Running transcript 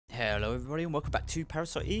Hello everybody and welcome back to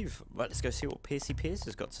Parasite Eve. Right, let's go see what Piercy Pierce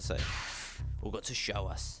has got to say. Or got to show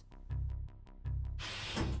us.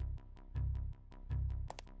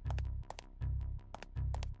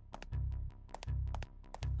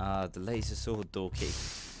 The laser sword door key.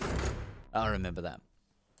 I remember that.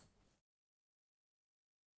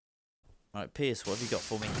 Right, Pierce, what have you got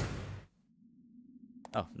for me?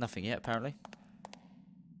 Oh, nothing yet apparently.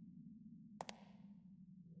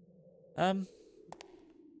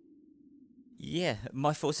 Yeah,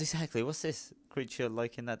 my thoughts exactly. What's this creature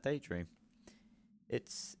like in that daydream?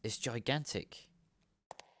 It's gigantic.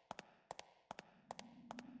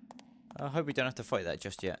 I hope we don't have to fight that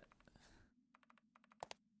just yet.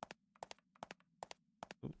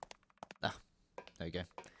 Ooh. Ah, there we go.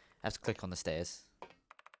 I have to click on the stairs.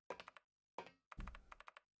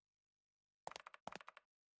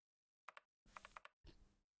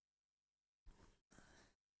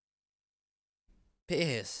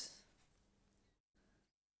 Pierce.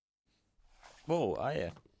 Whoa,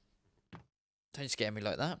 don't scare me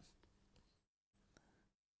like that.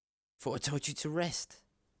 Thought I told you to rest.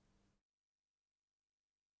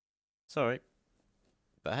 Sorry.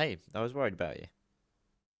 But hey, I was worried about you.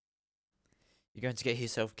 You're going to get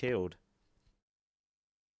yourself killed.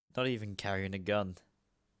 Not even carrying a gun.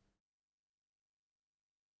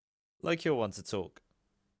 Like you're one to talk.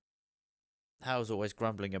 Hal's always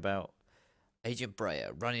grumbling about Agent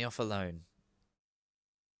Breyer running off alone.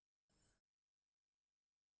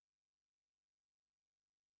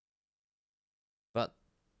 But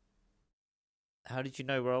how did you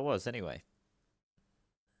know where I was anyway?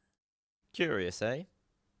 Curious, eh?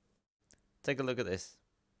 Take a look at this.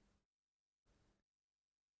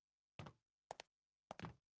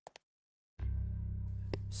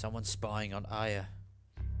 Someone's spying on Aya.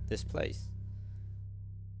 This place.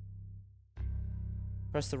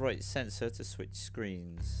 Press the right sensor to switch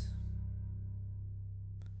screens.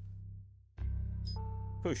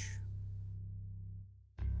 Push.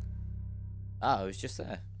 Ah, I was just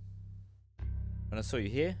there. When I saw you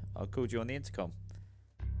here, I called you on the intercom.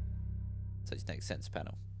 Touch next sensor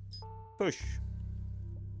panel. Push.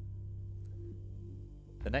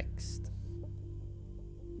 The next.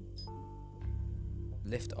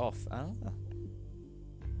 Lift off. Ah.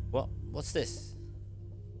 What's this?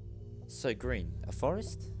 So green. A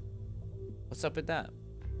forest? What's up with that?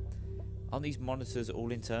 Aren't these monitors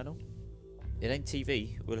all internal? It ain't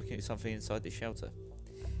TV. We're looking at something inside the shelter.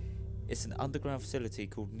 It's an underground facility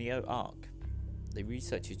called Neo Ark. The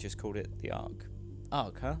researchers just called it the Ark.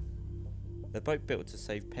 Ark, huh? They're both built to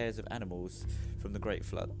save pairs of animals from the Great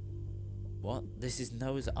Flood. What? This is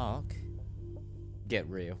Noah's Ark? Get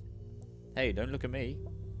real. Hey, don't look at me.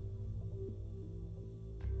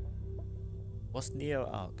 What's Neo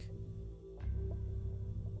Ark?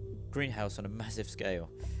 Greenhouse on a massive scale.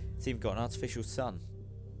 It's even got an artificial sun.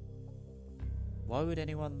 Why would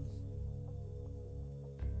anyone...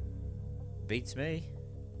 Beats me.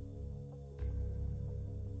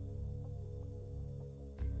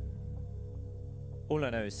 All I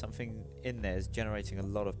know is something in there is generating a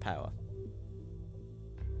lot of power.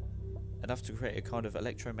 Enough to create a kind of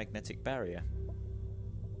electromagnetic barrier.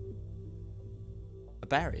 A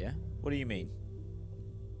barrier? What do you mean?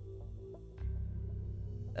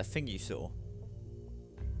 That thing you saw.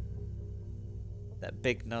 That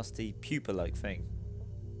big nasty pupa-like thing.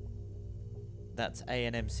 That's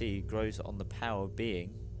ANMC grows on the power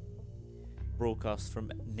being broadcast from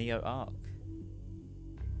Neo Ark.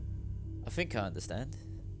 I think I understand.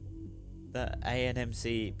 That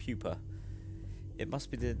ANMC pupa. It must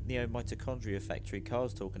be the Neo mitochondria factory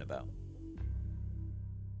Kyle's talking about.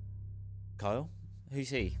 Kyle? Who's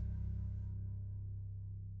he?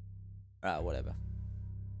 Ah, whatever.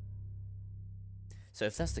 So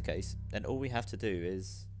if that's the case, then all we have to do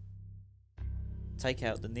is take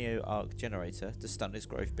out the Neo Arc generator to stunt its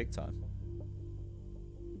growth big time.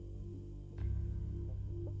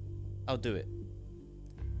 I'll do it.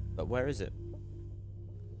 But where is it?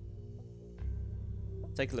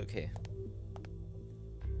 Take a look here.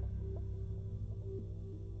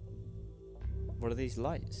 What are these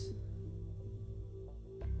lights?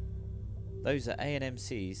 Those are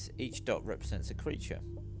ANMCs. Each dot represents a creature.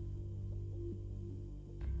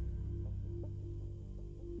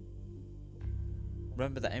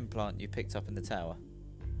 Remember that implant you picked up in the tower?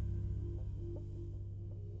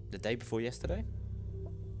 The day before yesterday?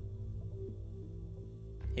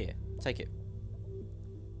 Here, take it.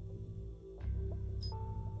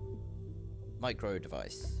 Micro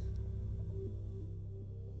device.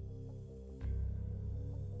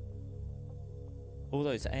 All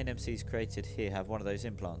those ANMCs created here have one of those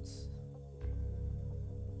implants.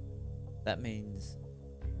 That means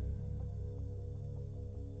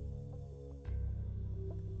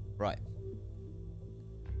Right.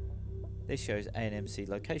 This shows ANMC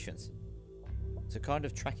locations. It's a kind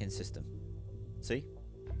of tracking system. See?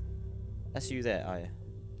 That's you there, are you?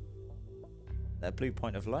 That blue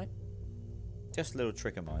point of light? Just a little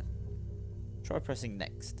trick of mine. Try pressing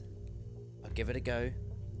next. I'll give it a go.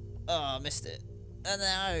 Oh, I missed it. Oh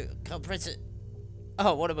no, can't press it.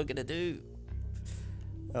 Oh, what am I gonna do?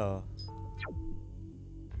 Oh.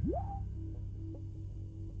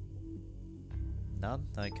 None?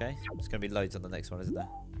 Okay. There's gonna be loads on the next one, isn't there?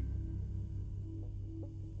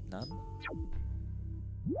 None?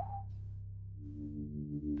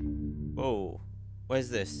 Whoa. Where's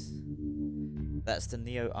this? That's the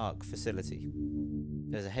Neo Arc facility.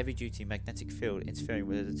 There's a heavy-duty magnetic field interfering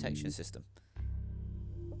with the detection system.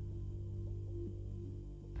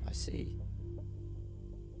 I see.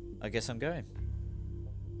 I guess I'm going.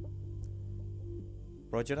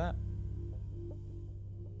 Roger that.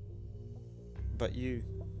 But you...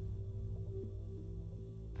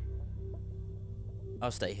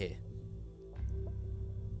 I'll stay here.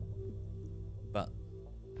 But...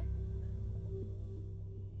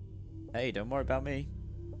 Hey, don't worry about me.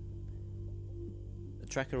 The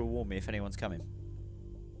tracker will warn me if anyone's coming.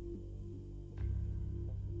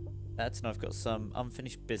 That's and I've got some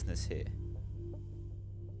unfinished business here.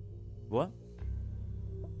 What?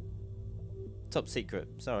 Top secret,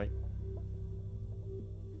 sorry.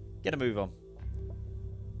 Get a move on.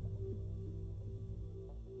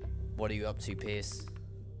 What are you up to, Pierce?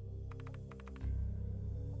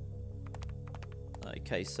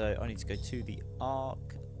 Okay, so I need to go to the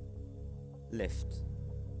Arc lift.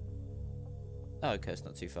 Oh, okay, it's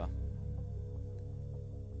not too far.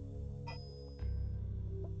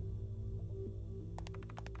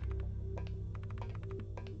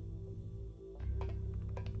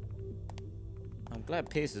 I'm glad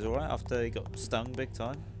Pierce is alright after he got stung big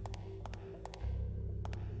time.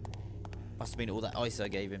 Must have been all that ice I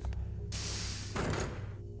gave him.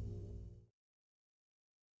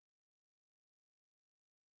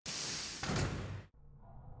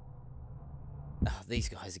 Ah, these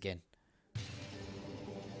guys again.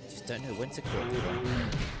 Just don't know when to quit, do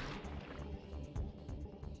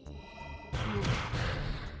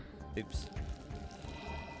they? Oops.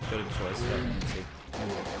 Got him twice, so I need to.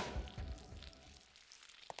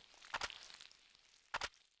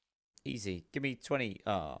 Easy. Give me 20.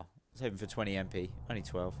 Ah, I was hoping for 20 MP. Only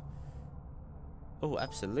 12. Oh,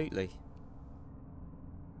 absolutely.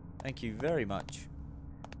 Thank you very much.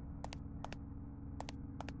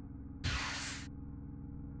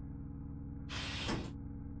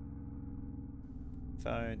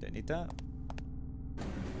 Phone, don't need that.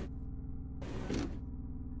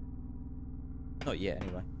 Not yet,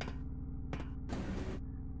 anyway.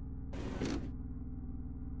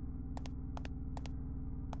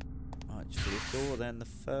 Right, just through this door, then the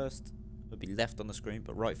first would be left on the screen,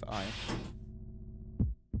 but right for iron.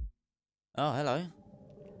 Oh, hello.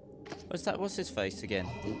 What's that? What's his face again?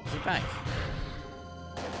 Is he back?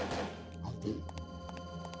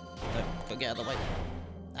 No, gotta get out of the way.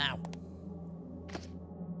 Ow.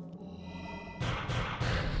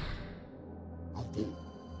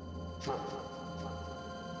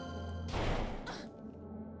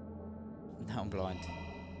 Now I'm blind.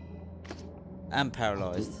 And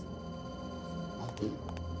paralysed.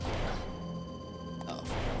 Oh,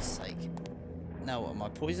 for God's sake. Now what, am I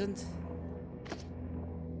poisoned?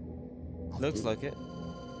 Looks like it.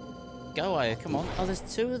 Go, Aya, come on. Oh, there's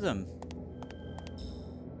two of them.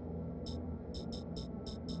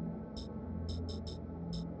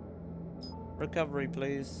 Recovery,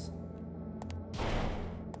 please.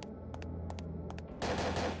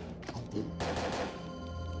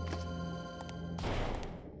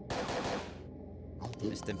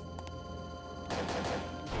 Missed him.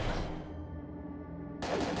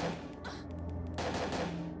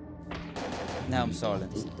 Now I'm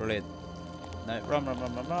silenced. Brilliant. No, run, run,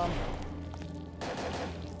 run, run, run.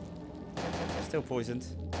 Still poisoned.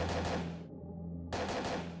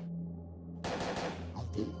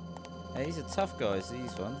 Yeah, these are tough guys,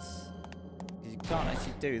 these ones. You can't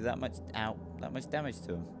actually do that much damage to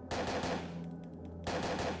them.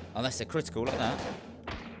 Unless they're critical like that.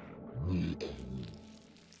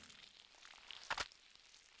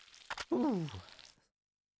 Ooh.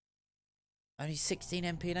 Only 16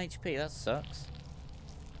 MP and HP, that sucks.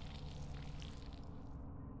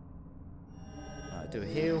 Alright, do a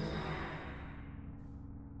heal.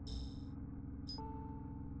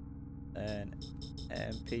 Then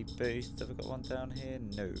MP boost. Have I got one down here?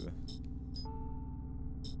 No.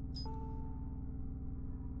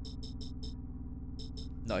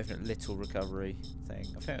 Not even a little recovery thing.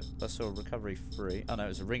 I think I saw a recovery free. Oh no, it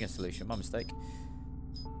was a ringer solution. My mistake.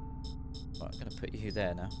 Right, I'm going to put you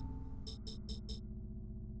there now.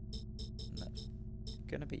 And that's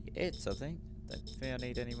going to be it, I think. Don't think I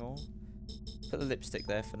need any more. Put the lipstick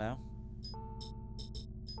there for now.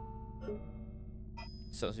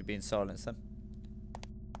 So obviously being silenced then.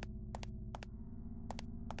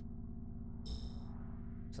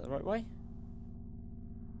 Is that the right way?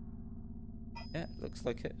 Yeah, looks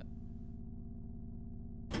like it.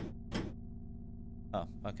 Oh,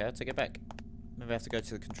 okay, I'll take it back. Maybe I have to go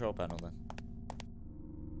to the control panel then.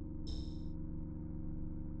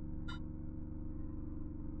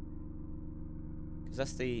 Because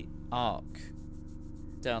that's the arc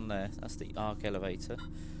down there. That's the arc elevator.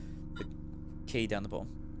 The key down the bottom.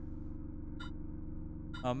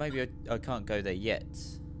 Oh, maybe I can't go there yet.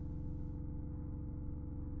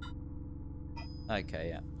 Okay,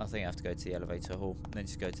 yeah. I think I have to go to the elevator hall and then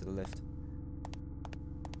just go to the lift.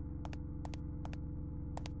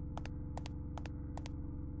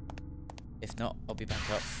 If not, I'll be back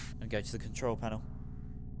up and go to the control panel.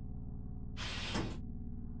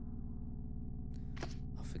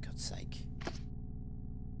 Oh, for God's sake.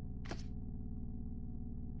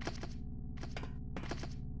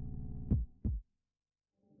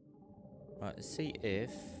 Right, let's see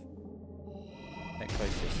if that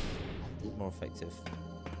closest is more effective.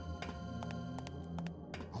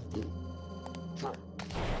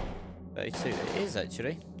 32, it is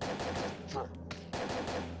actually.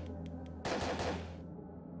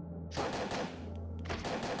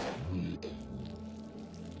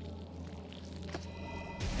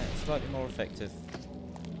 Yeah, it's slightly more effective.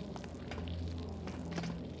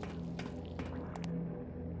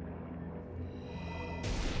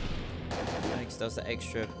 Next does the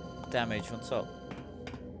extra damage on top.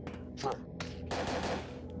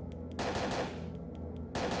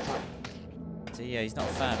 So yeah, he's not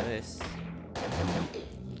a fan of this.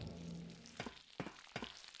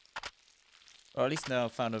 Or at least now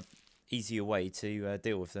I've found an easier way to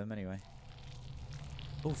deal with them anyway.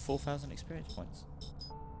 Oh, 4,000 experience points.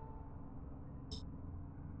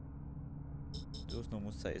 Doors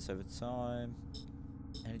normal status over time.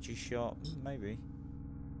 Energy shot, maybe.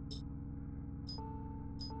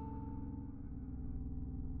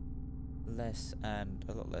 Less and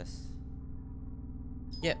a lot less.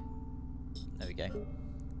 Yep. There we go.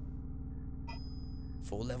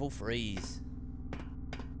 4 level 3s.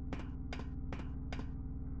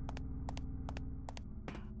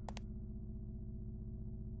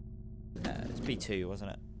 It's P2,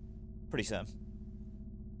 wasn't it? Pretty certain.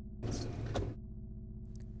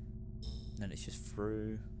 Then it's just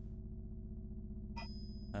through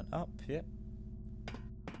and up, yep.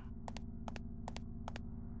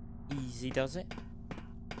 Easy does it.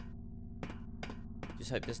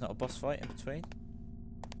 Just hope there's not a boss fight in between.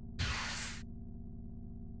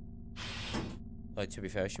 Though to be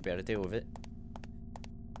fair, I should be able to deal with it.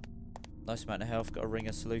 Nice amount of health, got a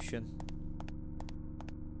ringer solution.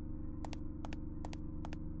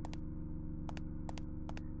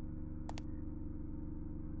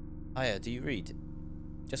 Oh yeah, do you read?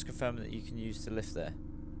 Just confirm that you can use the lift there.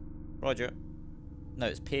 Roger. No,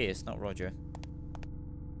 it's Pierce, not Roger.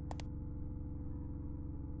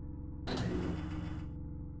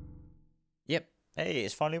 Yep. Hey,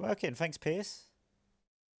 it's finally working. Thanks, Pierce.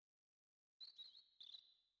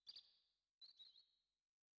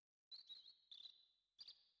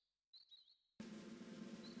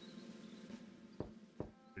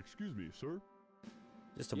 Excuse me, sir.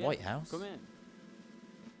 Just a White House. Come in.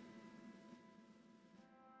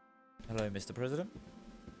 Hello, Mr. President.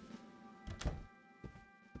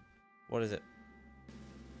 What is it?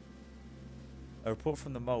 A report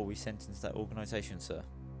from the mole we sent into that organisation, sir.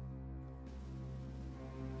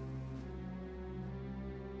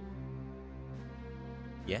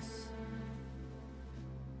 Yes?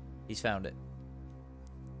 He's found it.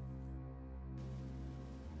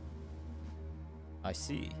 I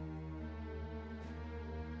see.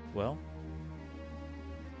 Well?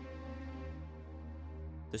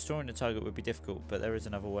 Destroying the target would be difficult, but there is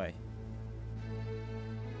another way.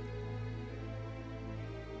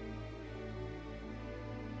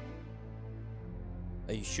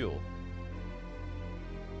 Are you sure?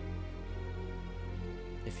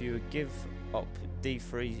 If you would give Op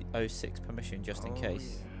D306 permission just in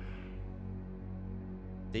case.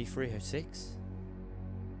 Yeah. D306?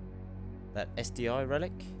 That SDI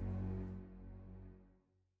relic?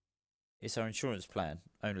 It's our insurance plan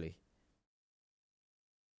only.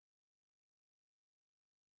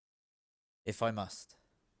 If I must.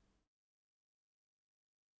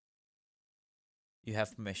 You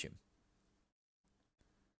have permission.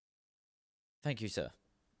 Thank you, sir.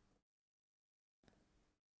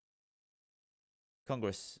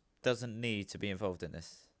 Congress, doesn't need to be involved in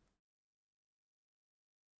this.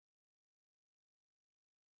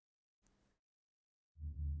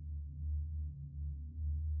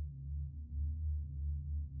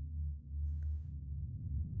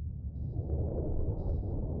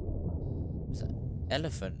 There's an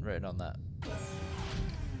elephant written on that.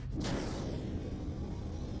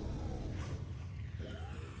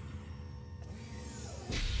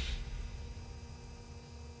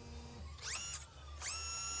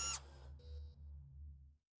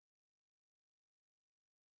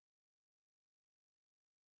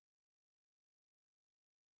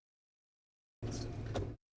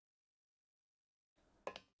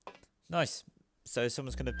 Nice. So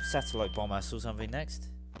someone's going to satellite bomb us or something next.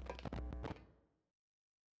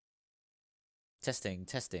 Testing,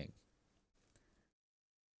 testing.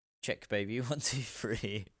 Check, baby. 1, 2,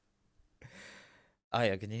 3. Oh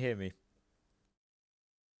yeah, can you hear me?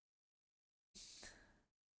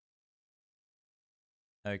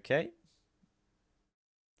 Okay.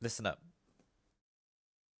 Listen up.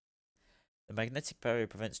 The magnetic barrier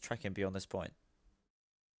prevents tracking beyond this point.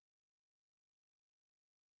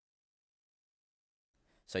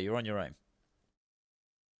 So you're on your own.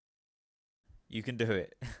 You can do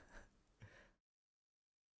it.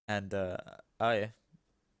 And, oh yeah.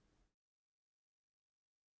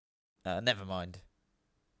 Never mind.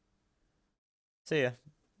 See ya.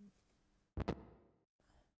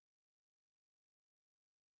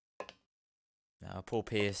 Oh, poor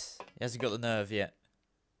Pierce. He hasn't got the nerve yet.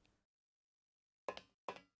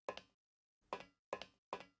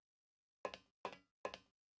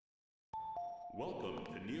 Welcome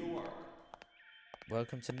to Neo Arc.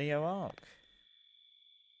 Welcome to Neo Arc.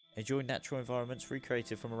 Enjoy natural environments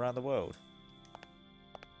recreated from around the world.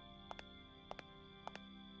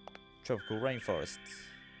 Tropical rainforests.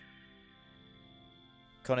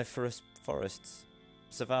 Coniferous forests.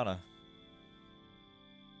 Savanna.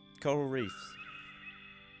 Coral reefs.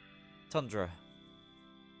 Tundra.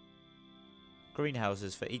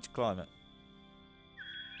 Greenhouses for each climate.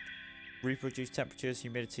 Reproduce temperatures,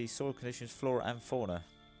 humidity, soil conditions, flora and fauna.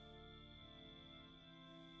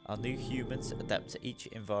 Our new humans adapt to each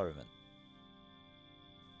environment.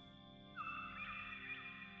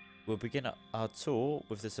 We'll begin our tour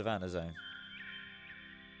with the Savannah Zone.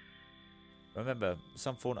 Remember,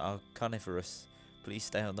 some fauna are carnivorous. Please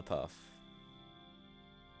stay on the path.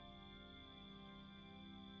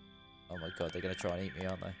 Oh my god, they're going to try and eat me,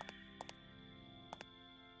 aren't they?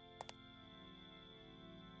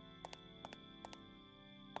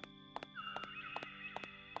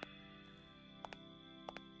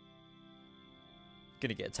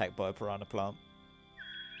 Gonna get attacked by a piranha plant.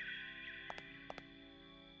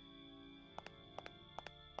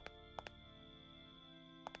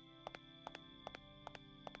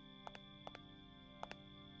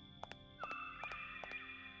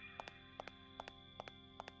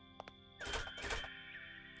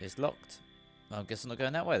 It's locked. I guess I'm not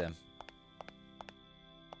going that way then.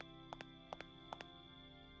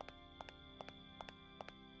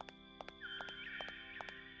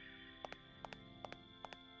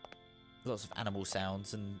 Lots of animal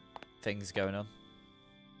sounds and things going on.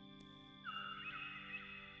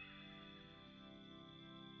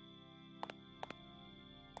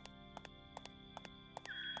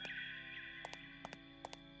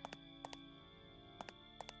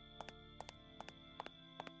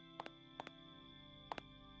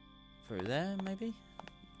 Through there, maybe?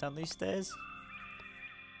 Down these stairs?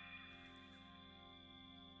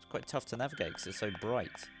 It's quite tough to navigate because it's so bright.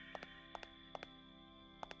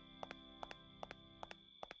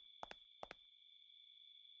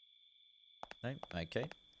 No? Okay.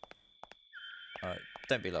 Alright,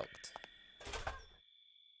 don't be locked.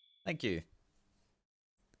 Thank you.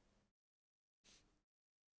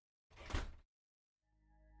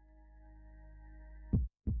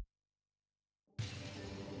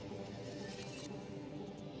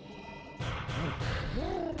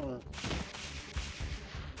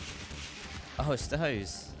 Oh, it's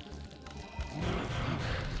those.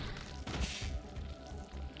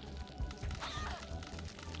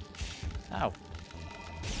 Ow.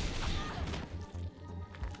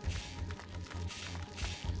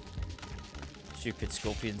 Stupid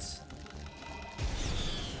scorpions.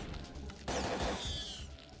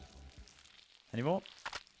 Any more?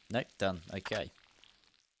 Nope, done. Okay.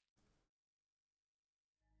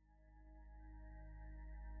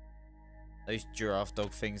 Those giraffe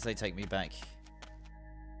dog things, they take me back.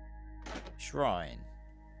 Shrine.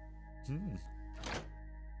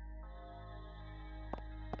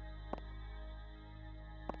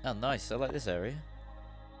 Oh, nice. I like this area.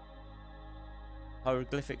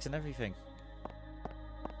 Hieroglyphics and everything.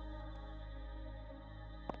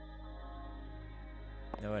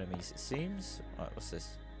 No enemies, it seems. Right, what's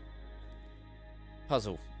this?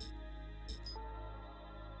 Puzzle.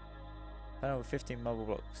 Panel with 15 marble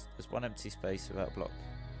blocks. There's one empty space without a block.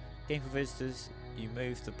 Game for visitors, you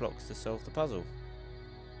move the blocks to solve the puzzle.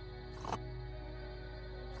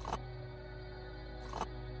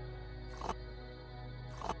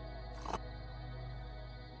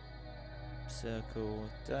 Circle.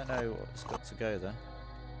 Don't know what's got to go there.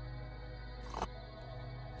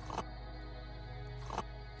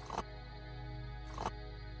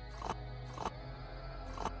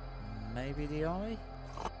 Maybe the eye?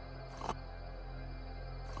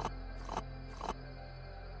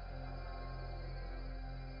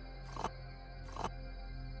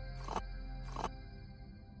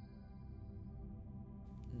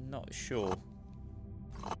 Not sure.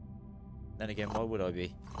 Then again, why would I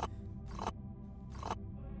be?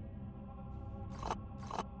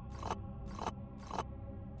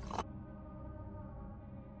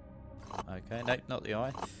 Okay, nope, not the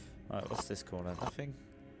eye. Right, what's this corner? Nothing.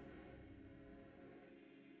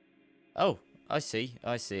 Oh, I see.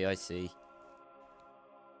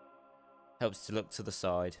 Helps to look to the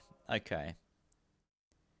side. Okay.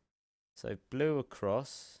 So blue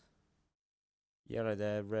across. Yellow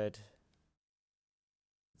there, red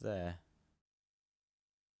there.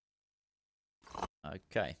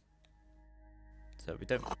 Okay. So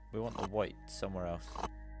we want the white somewhere else.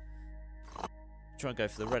 Try and go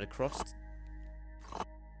for the red across.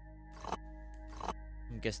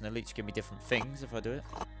 I'm guessing they'll each give me different things if I do it.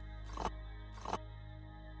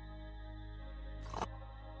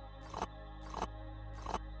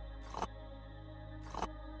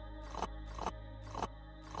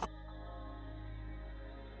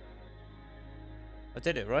 I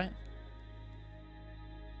did it right.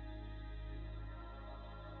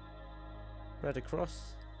 Red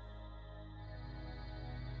across.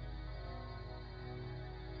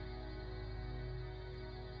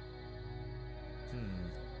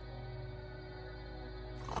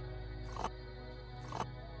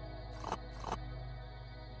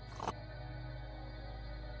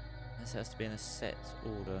 This has to be in a set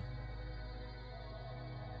order.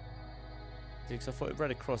 Because I thought it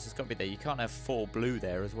red across, it's got to be there. You can't have 4 blue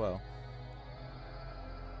there as well.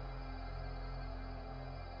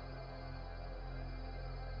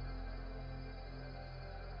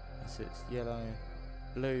 So it's yellow,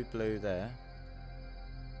 blue, blue there.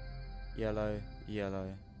 Yellow,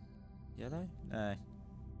 yellow, yellow? No.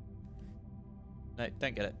 No,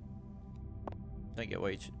 don't get it. Don't get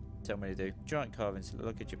what you tell me to do. Giant carvings look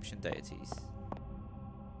like Egyptian deities.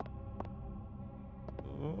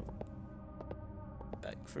 Ooh.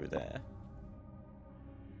 Back through there.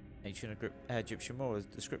 Ancient Egyptian Moors.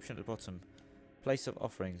 Description at the bottom. Place of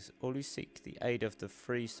offerings. All who seek the aid of the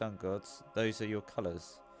 3 sun gods, those are your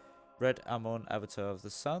colours. Red, Ammon, avatar of the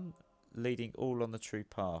sun, leading all on the true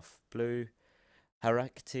path. Blue,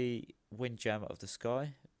 Harakti, windjammer of the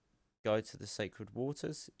sky, guide to the sacred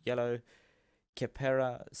waters. Yellow,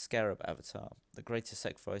 Khepera, scarab avatar. The greatest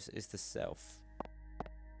sacrifice is the self.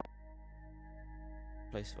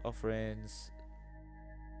 Place of offerings.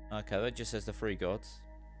 Okay, that just says the 3 gods.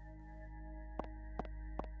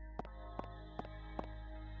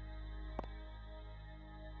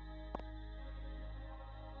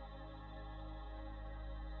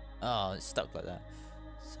 Oh, it's stuck like that.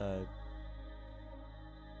 So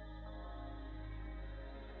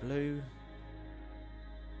blue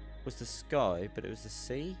was the sky, but it was the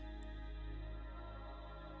sea?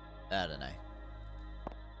 I don't know.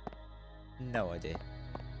 No idea.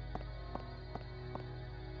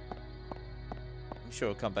 I'm sure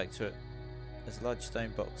I'll come back to it. There's a large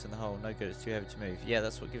stone box in the hole. No good, it's too heavy to move. Yeah,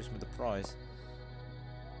 that's what gives me the prize.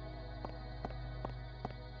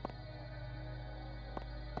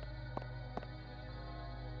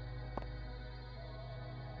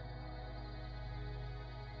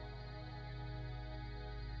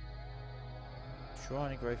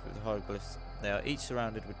 Shrine engraved with hieroglyphs. They are each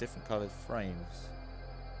surrounded with different coloured frames.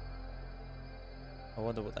 I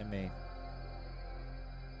wonder what they mean.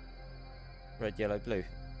 Red, yellow, blue.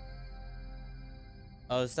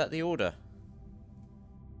 Oh, is that the order?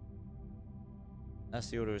 That's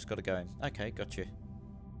the order it's got to go in. Okay, got you.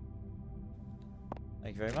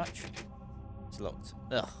 Thank you very much. It's locked.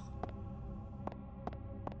 Ugh.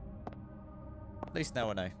 At least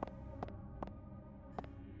now I know.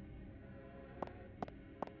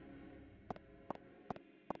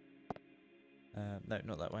 No,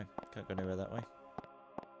 not that way. Can't go anywhere that way.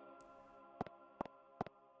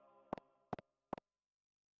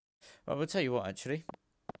 Well, I'll tell you what, actually.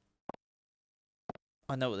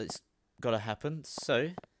 I know what's got to happen.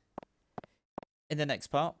 So, in the next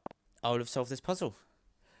part, I will have solved this puzzle.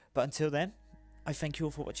 But until then, I thank you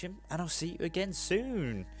all for watching, and I'll see you again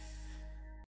soon.